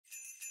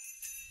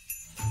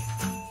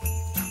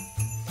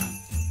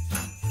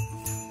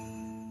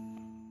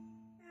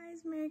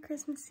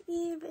Christmas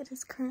Eve. It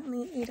is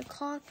currently 8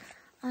 o'clock.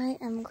 I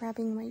am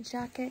grabbing my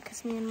jacket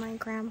because me and my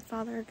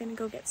grandfather are gonna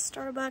go get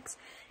Starbucks.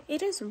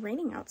 It is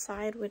raining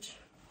outside, which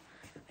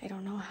I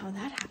don't know how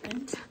that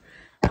happened.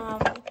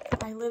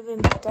 I live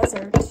in the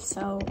desert,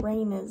 so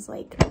rain is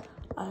like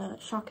a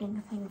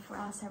shocking thing for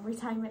us every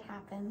time it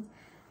happens.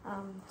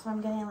 So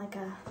I'm getting like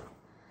a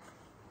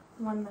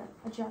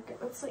jacket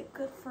that's like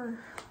good for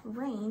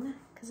rain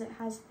because it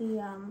has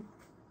the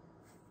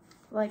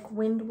like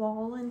wind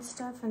wall and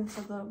stuff, and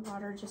so the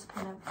water just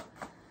kind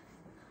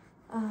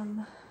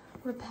of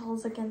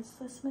repels against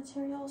this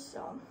material.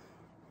 So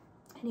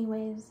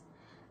anyways,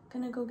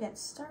 gonna go get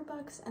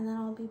Starbucks and then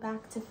I'll be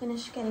back to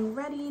finish getting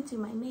ready, do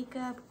my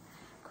makeup,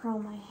 curl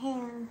my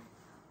hair,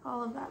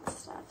 all of that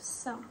stuff.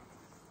 So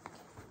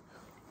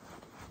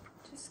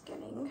just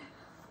getting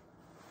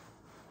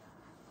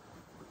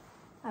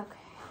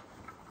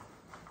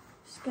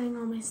getting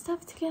all my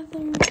stuff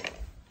together.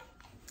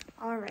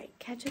 All right,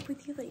 catch up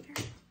with you later.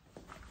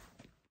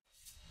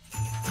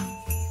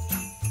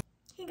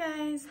 Hey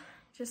guys,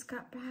 just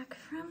got back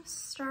from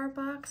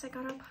Starbucks. I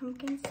got a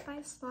pumpkin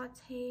spice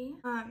latte.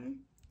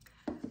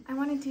 I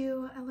want to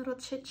do a little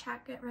chit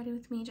chat, get ready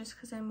with me, just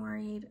because I'm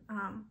worried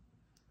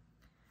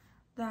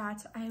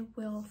that I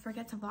will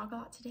forget to vlog a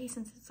lot today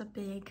since it's a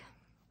big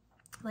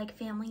like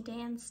family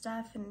day and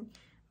stuff, and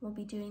we'll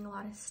be doing a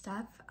lot of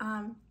stuff.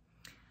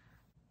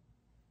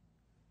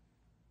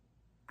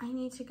 I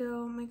need to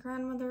go, my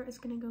grandmother is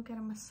gonna go get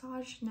a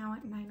massage now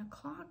at 9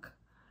 o'clock,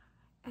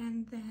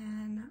 and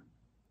then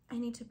I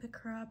need to pick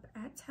her up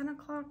at 10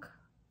 o'clock.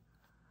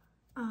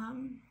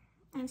 And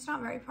it's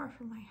not very far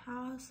from my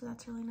house, so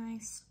that's really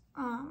nice.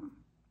 And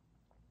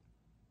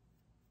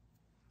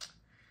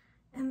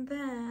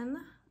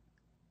then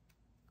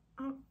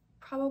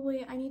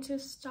I need to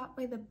stop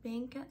by the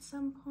bank at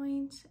some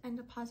point and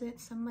deposit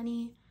some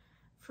money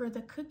for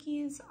the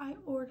cookies I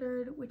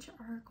ordered, which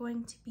are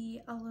going to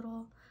be a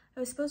little, I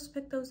was supposed to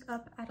pick those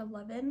up at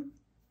 11,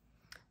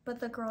 but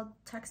the girl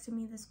texted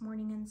me this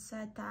morning and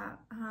said that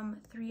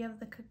 3 of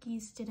the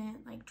cookies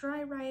didn't like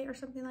dry right or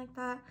something like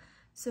that,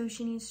 so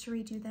she needs to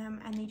redo them,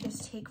 and they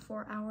just take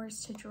 4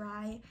 hours to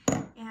dry,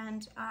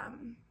 and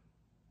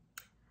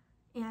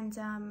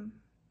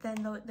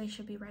then they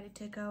should be ready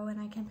to go and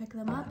I can pick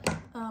them up,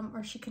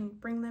 or she can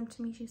bring them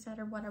to me, she said,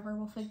 or whatever,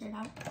 we'll figure it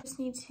out. I just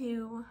need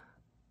to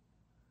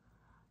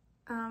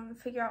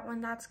figure out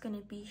when that's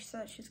gonna be, so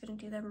that she's gonna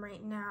do them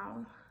right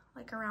now,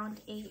 like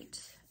around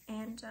 8,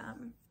 and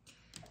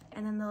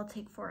then they'll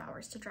take 4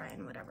 hours to dry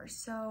and whatever.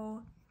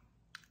 So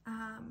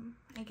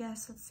I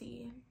guess, let's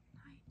see,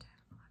 9, 10,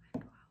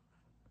 11, 12.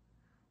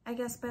 I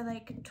guess by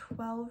like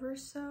 12 or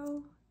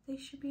so they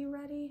should be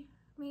ready,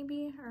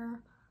 maybe,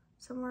 or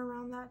somewhere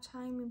around that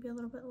time, maybe a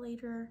little bit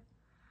later.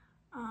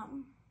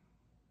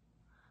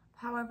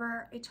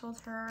 However, I told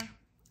her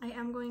I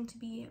am going to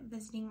be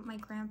visiting my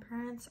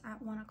grandparents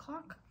at 1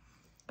 o'clock,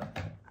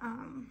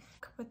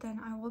 but then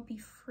I will be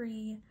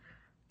free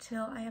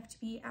till I have to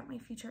be at my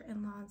future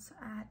in-laws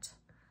at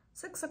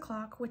 6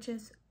 o'clock, which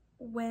is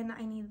when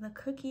I need the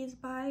cookies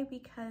by,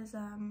 because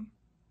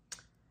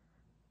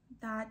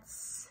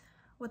that's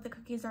what the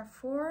cookies are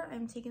for.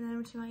 I'm taking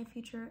them to my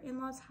future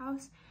in-laws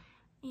house,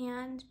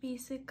 and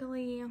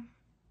basically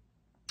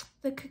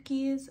the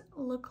cookies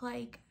look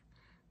like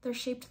they're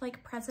shaped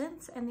like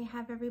presents and they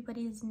have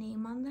everybody's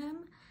name on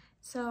them.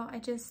 So I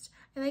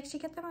like to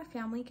get them a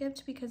family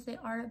gift because they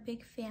are a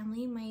big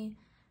family. My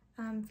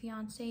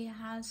fiance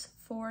has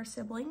 4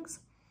 siblings,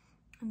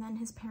 and then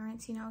his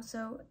parents, you know,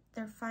 so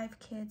they're 5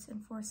 kids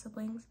and 4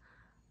 siblings.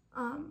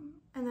 And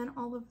then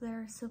all of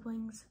their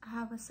siblings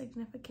have a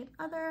significant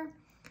other,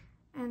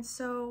 and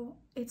so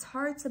it's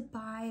hard to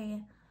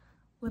buy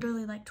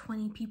literally like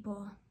 20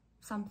 people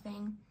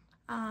something.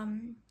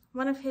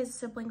 One of his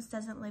siblings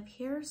doesn't live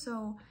here,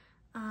 so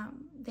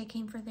they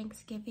came for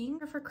Thanksgiving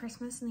or for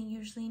Christmas, and they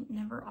usually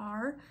never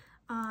are.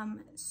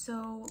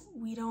 So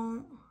we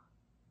don't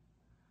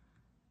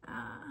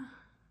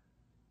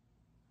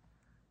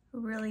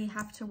really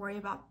have to worry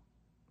about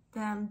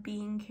them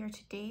being here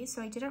today.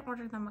 So I didn't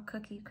order them a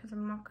cookie because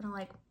I'm not gonna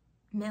like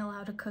mail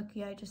out a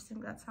cookie. I just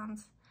think that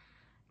sounds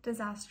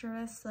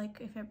disastrous, like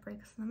if it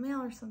breaks in the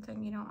mail or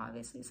something, you know,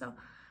 obviously. So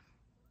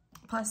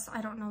plus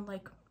I don't know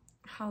like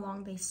how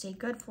long they stay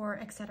good for,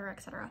 etc,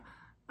 etc,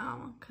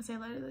 because they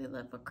literally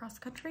live across the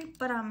country.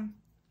 But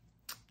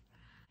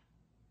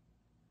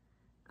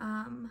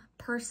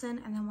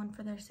person, and then 1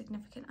 for their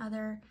significant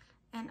other,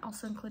 and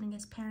also including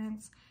his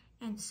parents.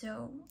 And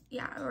so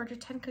yeah, I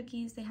ordered 10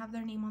 cookies. They have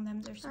their name on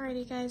them.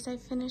 Alrighty guys, I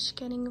finished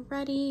getting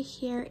ready.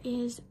 Here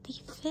is the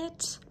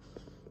fit.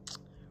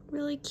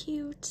 Really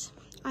cute,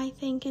 I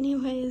think.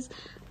 Anyways,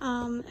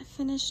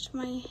 finished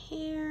my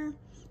hair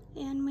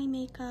and my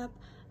makeup.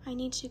 I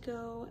need to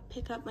go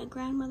pick up my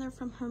grandmother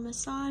from her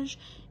massage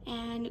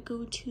and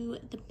go to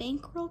the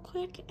bank real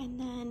quick, and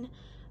then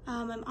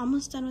I'm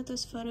almost done with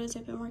those photos.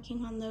 I've been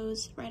working on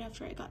those right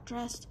after I got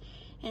dressed,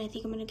 and I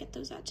think I'm gonna get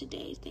those out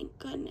today, thank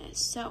goodness.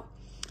 So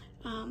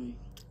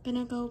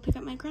gonna go pick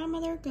up my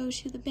grandmother, go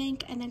to the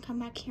bank, and then come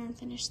back here and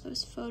finish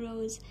those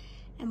photos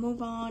and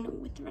move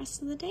on with the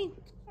rest of the day.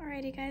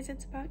 Alrighty guys,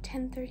 it's about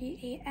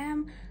 10:30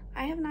 a.m.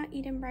 I have not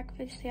eaten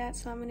breakfast yet,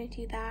 so I'm gonna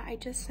do that. I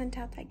just sent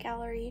out that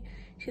gallery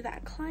to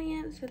that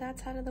client, so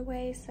that's out of the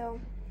way. So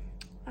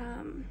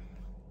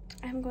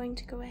I'm going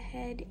to go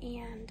ahead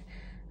and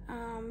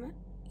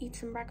eat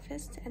some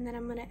breakfast, and then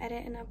I'm gonna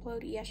edit and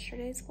upload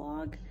yesterday's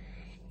vlog,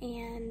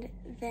 and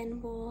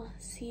then we'll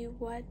see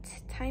what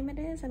time it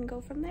is and go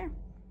from there.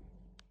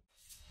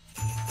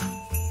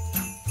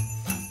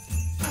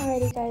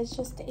 Alrighty guys,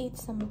 just ate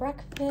some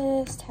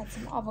breakfast, had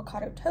some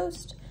avocado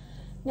toast.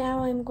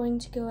 Now I'm going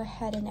to go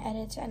ahead and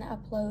edit and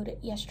upload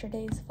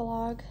yesterday's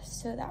vlog,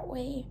 so that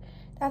way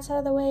that's out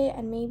of the way,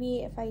 and maybe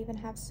if I even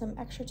have some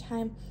extra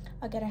time,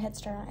 I'll get a head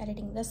start on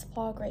editing this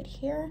vlog right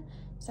here,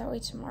 so that way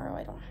tomorrow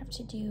I don't have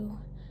to do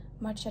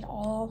much at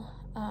all,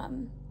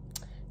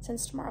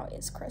 since tomorrow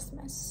is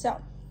Christmas.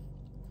 So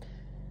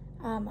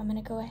I'm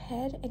gonna go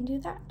ahead and do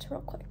that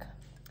real quick.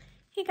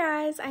 Hey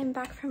guys, I'm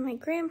back from my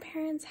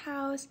grandparents'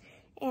 house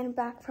and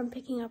back from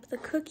picking up the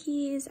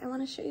cookies. I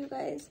want to show you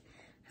guys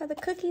how the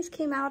cookies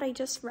came out. I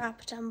just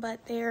wrapped them,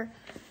 but they're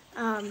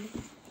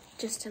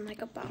just in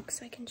like a box,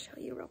 so I can show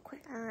you real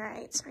quick. All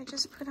right, so I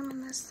just put them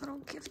in this little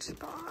gift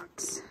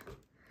box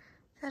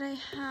that I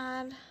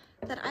had,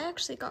 that I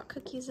actually got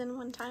cookies in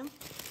one time.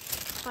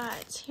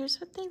 But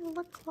here's what they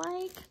look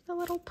like, the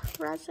little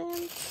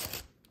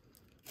presents.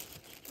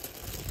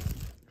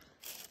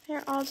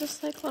 They're all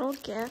just like little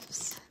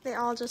gifts. They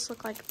all just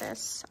look like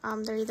this.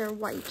 They're either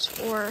white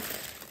or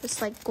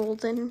this like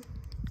golden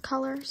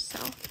color, so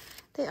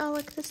they all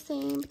look the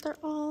same, but they're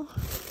all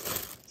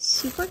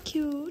super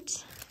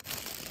cute.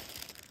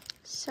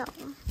 So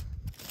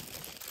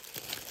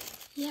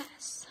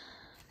yes,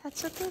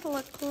 that's what they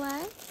look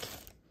like.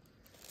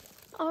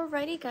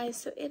 Alrighty guys,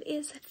 so it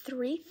is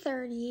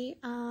 3:30.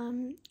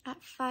 At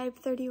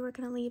 5:30 we're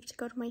gonna leave to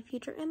go to my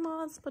future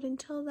in-laws, but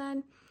until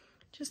then,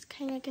 just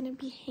kind of gonna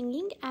be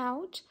hanging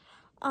out.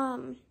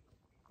 I'm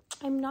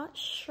not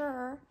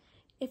sure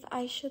if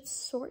I should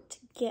sort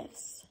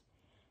gifts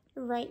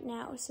right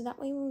now, so that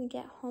way when we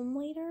get home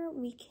later,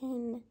 we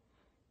can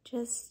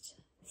just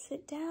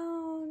sit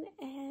down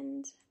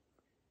and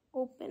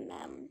open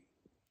them.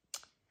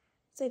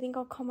 So I think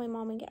I'll call my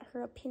mom and get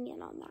her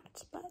opinion on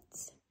that,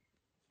 but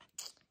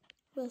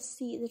we'll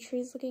see. The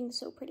tree's looking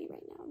so pretty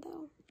right now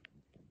though.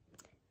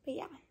 But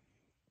yeah,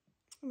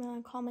 I'm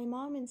gonna call my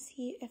mom and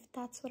see if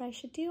that's what I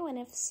should do, and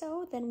if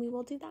so, then we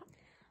will do that.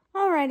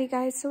 Alrighty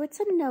guys, so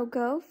it's a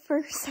no-go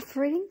for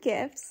separating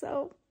gifts,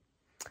 so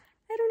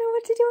I don't know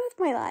what to do with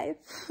my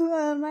life.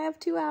 I have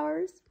 2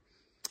 hours.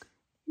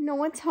 No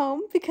one's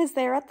home because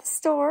they're at the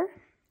store.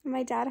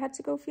 My dad had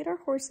to go feed our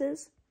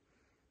horses.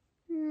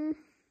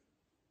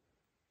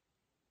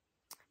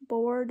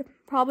 Bored.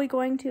 Probably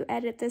going to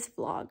edit this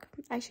vlog.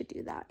 I should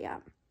do that,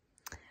 yeah.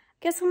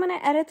 Guess I'm gonna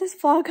edit this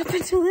vlog up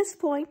until this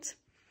point.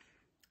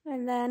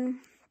 And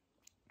then,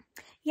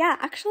 yeah,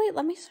 actually,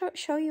 let me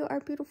show you our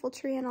beautiful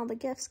tree and all the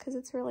gifts, because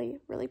it's really,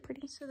 really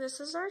pretty. So this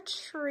is our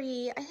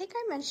tree. I think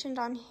I mentioned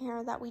on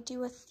here that we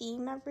do a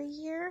theme every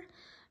year.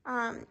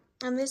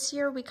 And this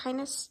year we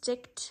kind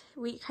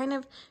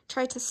of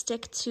tried to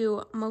stick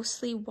to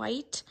mostly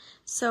white.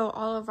 So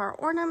all of our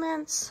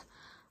ornaments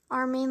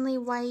are mainly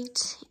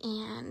white.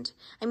 And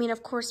I mean,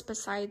 of course,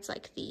 besides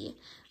like the,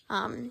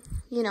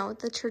 you know,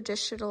 the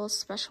traditional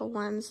special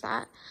ones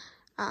that,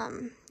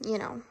 you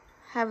know,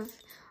 have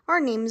our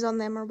names on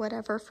them or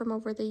whatever from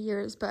over the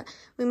years, but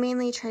we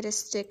mainly try to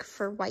stick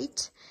for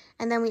white.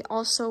 And then we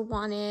also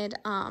wanted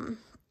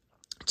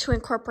to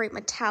incorporate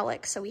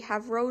metallic. So we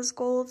have rose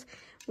gold,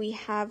 we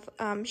have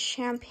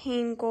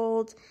champagne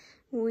gold,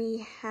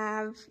 we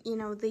have, you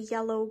know, the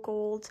yellow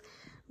gold,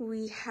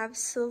 we have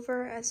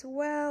silver as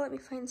well. Let me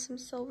find some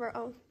silver.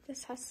 Oh,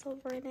 this has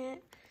silver in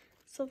it,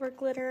 silver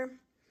glitter.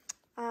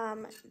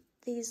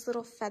 These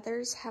little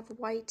feathers have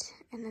white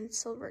and then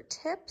silver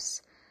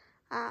tips.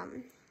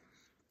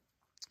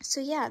 So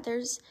yeah,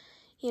 there's,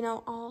 you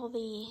know, all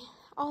the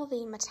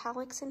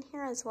metallics in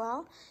here as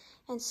well.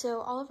 And so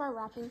all of our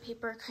wrapping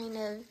paper kind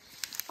of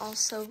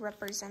also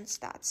represents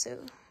that. So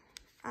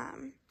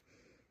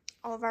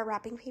all of our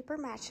wrapping paper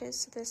matches.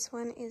 So this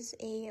one is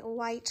a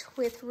white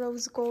with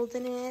rose gold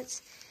in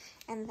it.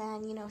 And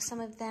then, you know, some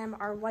of them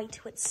are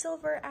white with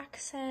silver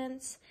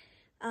accents,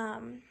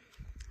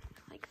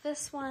 like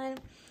this one.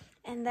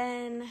 And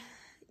then,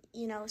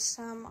 you know,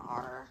 some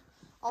are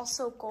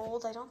also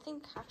gold. I don't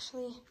think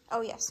actually,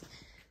 oh yes,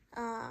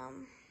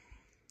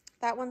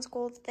 that one's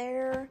gold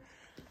there.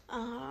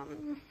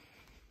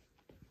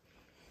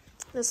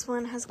 This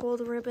one has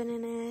gold ribbon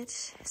in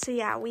it. So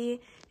yeah,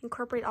 we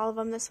incorporate all of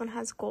them. This one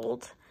has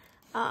gold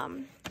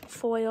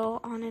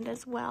foil on it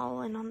as well,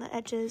 and on the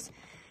edges.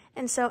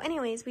 And so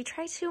anyways, we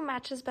try to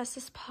match as best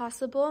as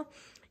possible.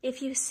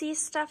 If you see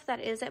stuff that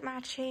isn't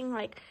matching,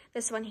 like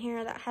this one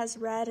here that has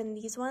red and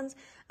these ones,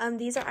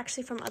 these are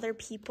actually from other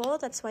people.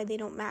 That's why they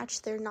don't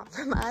match. They're not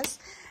from us.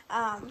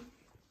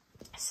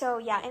 So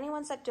yeah, any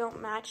ones that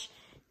don't match,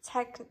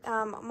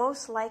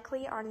 most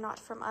likely are not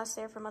from us.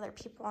 They're from other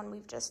people, and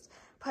we've just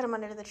put them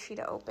under the tree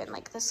to open.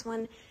 Like this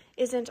one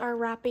isn't our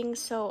wrapping,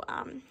 so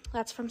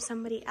that's from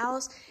somebody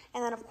else.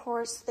 And then of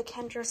course the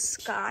Kendra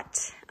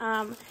Scott,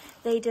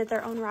 they did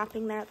their own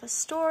wrapping there at the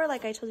store,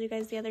 like I told you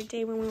guys the other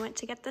day when we went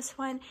to get this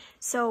one.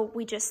 So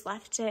we just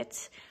left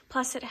it.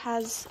 Plus it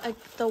has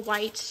the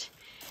white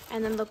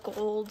and then the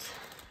gold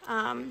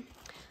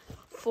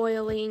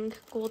foiling,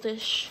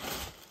 goldish.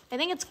 I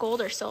think it's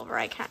gold or silver,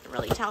 I can't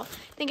really tell.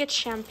 I think it's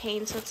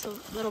champagne, so it's a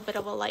little bit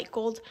of a light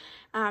gold.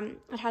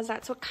 It has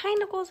that, so it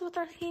kind of goes with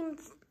our theme,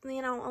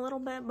 you know, a little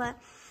bit. But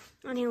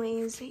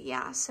anyways,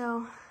 yeah,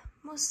 so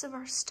most of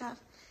our stuff,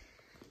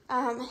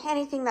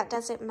 anything that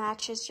doesn't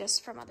match is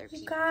just from other people.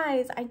 You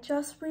guys, I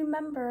just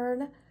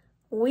remembered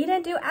we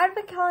didn't do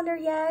advent calendar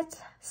yet.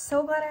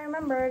 So glad I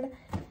remembered.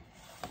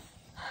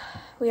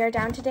 We are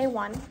down to day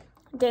 1.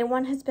 Day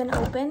 1 has been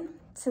open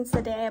since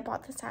the day I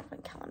bought this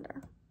advent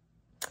calendar.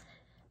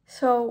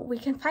 So we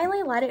can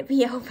finally let it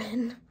be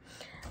open.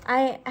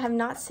 I have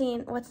not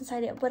seen what's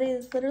inside it, but it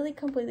is literally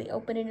completely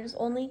open. It is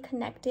only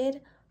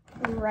connected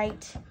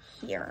right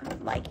here.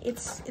 Like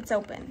it's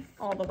open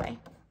all the way.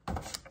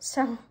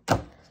 So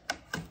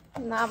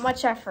not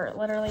much effort,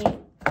 literally.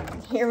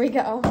 Here we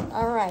go.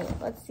 All right,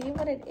 let's see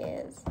what it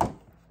is.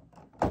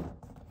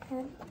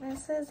 And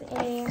this is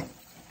a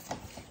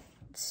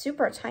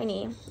super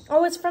tiny.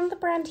 Oh, it's from the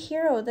brand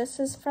Hero. This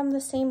is from the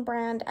same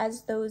brand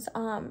as those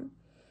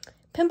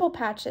pimple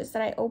patches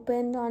that I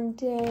opened on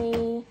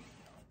day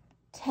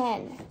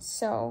 10,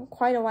 so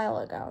quite a while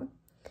ago.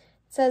 It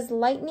says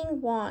Lightning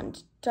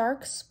Wand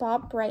Dark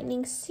Spot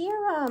Brightening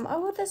Serum.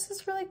 Oh, this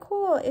is really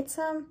cool. It's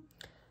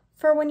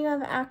for when you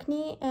have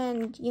acne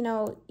and you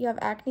know you have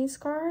acne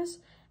scars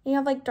and you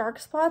have like dark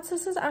spots.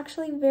 This is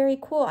actually very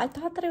cool. I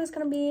thought that it was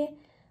gonna be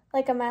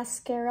like a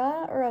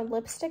mascara or a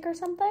lipstick or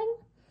something,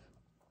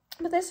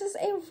 but this is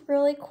a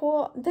really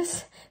cool.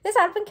 This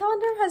advent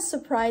calendar has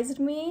surprised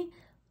me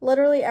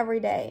literally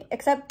every day,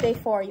 except day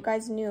 4. You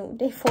guys knew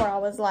day 4 I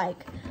was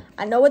like,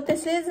 I know what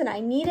this is and I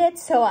need it,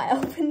 so I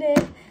opened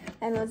it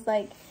and was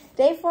like,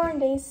 day 4 and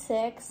day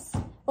 6.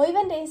 Well,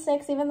 even day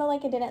 6, even though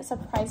like it didn't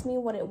surprise me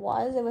what it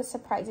was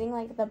surprising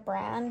like the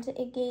brand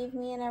it gave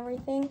me and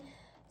everything.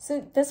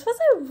 So this was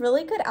a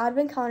really good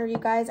advent calendar, you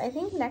guys. I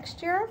think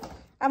next year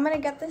I'm gonna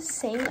get the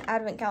same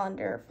advent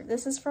calendar.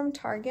 This is from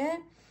Target.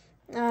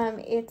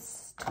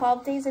 It's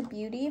 12 Days of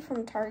Beauty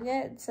from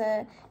Target. It's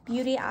a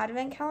beauty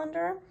advent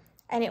calendar.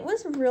 And it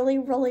was really,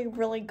 really,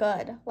 really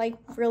good. Like,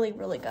 really,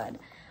 really good.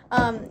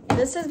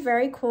 This is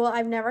very cool.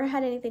 I've never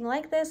had anything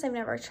like this. I've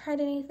never tried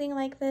anything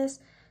like this.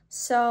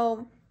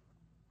 So,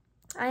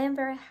 I am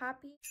very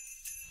happy.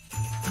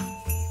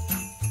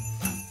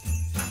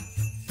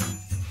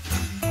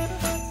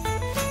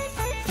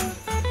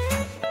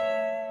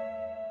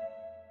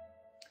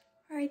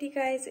 Alrighty,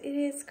 guys. It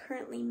is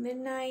currently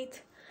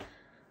midnight.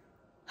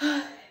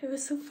 It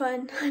was so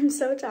fun. I'm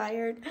so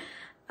tired.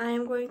 I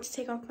am going to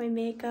take off my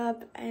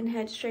makeup and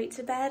head straight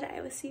to bed.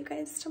 I will see you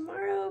guys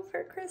tomorrow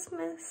for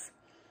Christmas.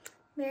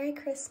 Merry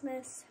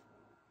Christmas.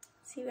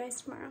 See you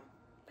guys tomorrow.